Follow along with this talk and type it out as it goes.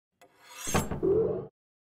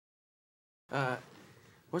Uh,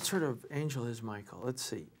 what sort of angel is Michael? Let's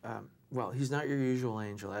see. Well, he's not your usual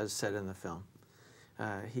angel, as said in the film.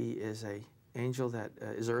 He is an angel that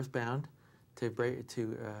is earthbound to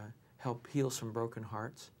help heal some broken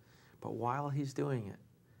hearts. But while he's doing it,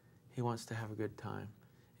 he wants to have a good time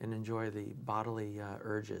and enjoy the bodily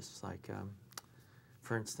urges, like,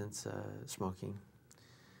 for instance, smoking,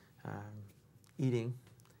 eating,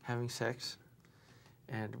 having sex.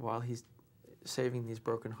 And while he's saving these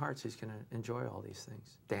broken hearts, he's going to enjoy all these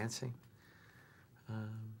things. Dancing,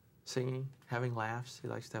 singing, having laughs. He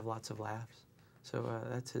likes to have lots of laughs. So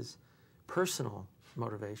that's his personal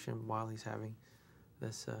motivation while he's having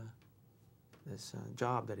this,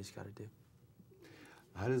 job that he's got to do.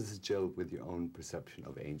 How does this gel with your own perception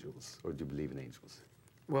of angels, or do you believe in angels?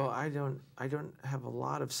 Well, I don't have a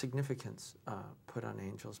lot of significance put on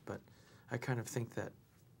angels, but I kind of think that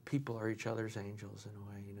people are each other's angels in a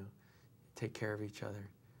way, you know. Take care of each other,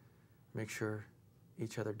 make sure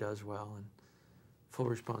each other does well, and full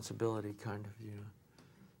responsibility, kind of, you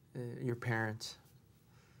know. Your parents,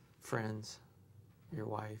 friends, your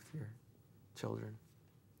wife, your children.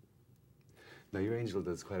 Now, your angel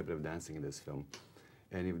does quite a bit of dancing in this film,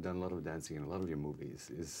 and you've done a lot of dancing in a lot of your movies.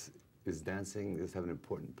 Is dancing, does it have an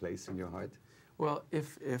important place in your heart? Well,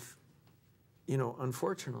 if you know,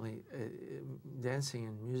 unfortunately, dancing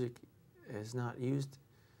and music is not used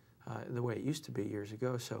the way it used to be years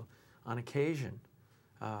ago. So on occasion,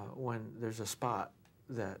 when there's a spot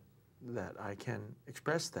that I can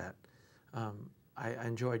express that, I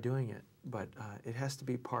enjoy doing it, but it has to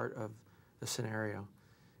be part of the scenario,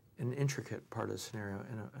 an intricate part of the scenario,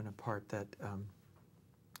 and a part that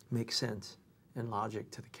makes sense and logic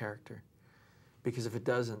to the character. Because if it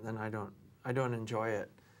doesn't, then I don't enjoy it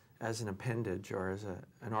as an appendage or as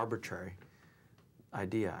an arbitrary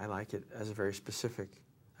idea. I like it as a very specific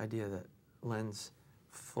idea that lends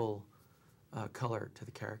full color to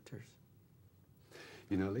the characters.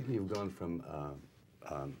 You know, lately you've gone from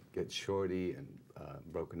Get Shorty and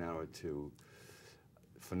Broken Arrow to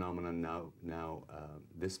Phenomenon now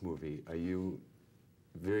this movie. Are you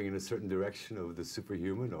veering in a certain direction of the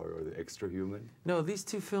superhuman or the extra-human? No, these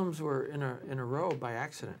two films were in a row by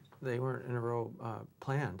accident. They weren't in a row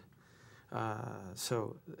planned.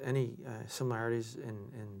 So any similarities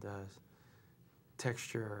in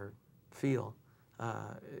texture or feel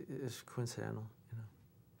is coincidental, you know.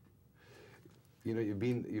 You know,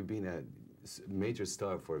 you've been a major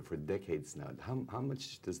star for decades now. How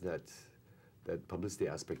much does that publicity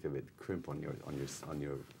aspect of it crimp on your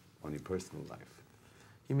personal life?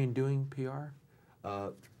 You mean doing PR?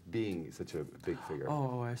 Being such a big figure.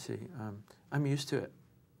 Oh, I see. I'm used to it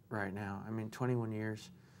right now. I mean, 21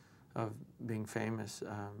 years of being famous.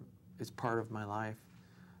 It's part of my life.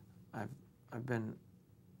 I've been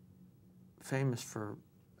famous for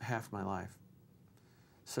half my life.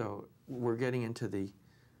 So we're getting into the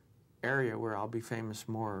area where I'll be famous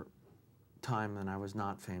more time than I was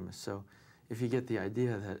not famous. So if you get the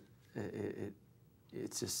idea that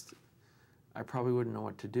it's just, I probably wouldn't know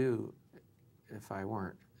what to do if I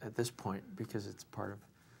weren't at this point, because it's part of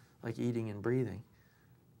like eating and breathing,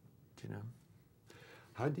 you know.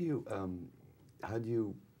 How do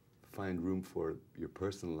you find room for your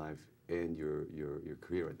personal life and your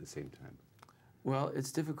career at the same time? Well,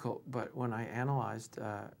 it's difficult, but when I analyzed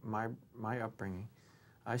my upbringing,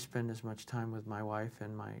 I spend as much time with my wife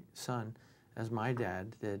and my son as my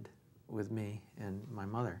dad did with me and my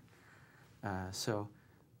mother. So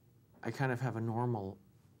I kind of have a normal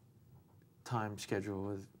time schedule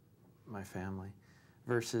with my family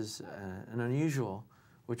versus an unusual,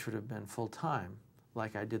 which would have been full-time,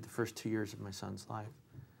 like I did the first 2 years of my son's life.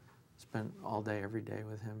 Spent all day, every day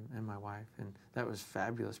with him and my wife, and that was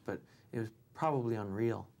fabulous, but it was probably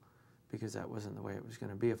unreal because that wasn't the way it was going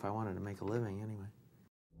to be if I wanted to make a living anyway.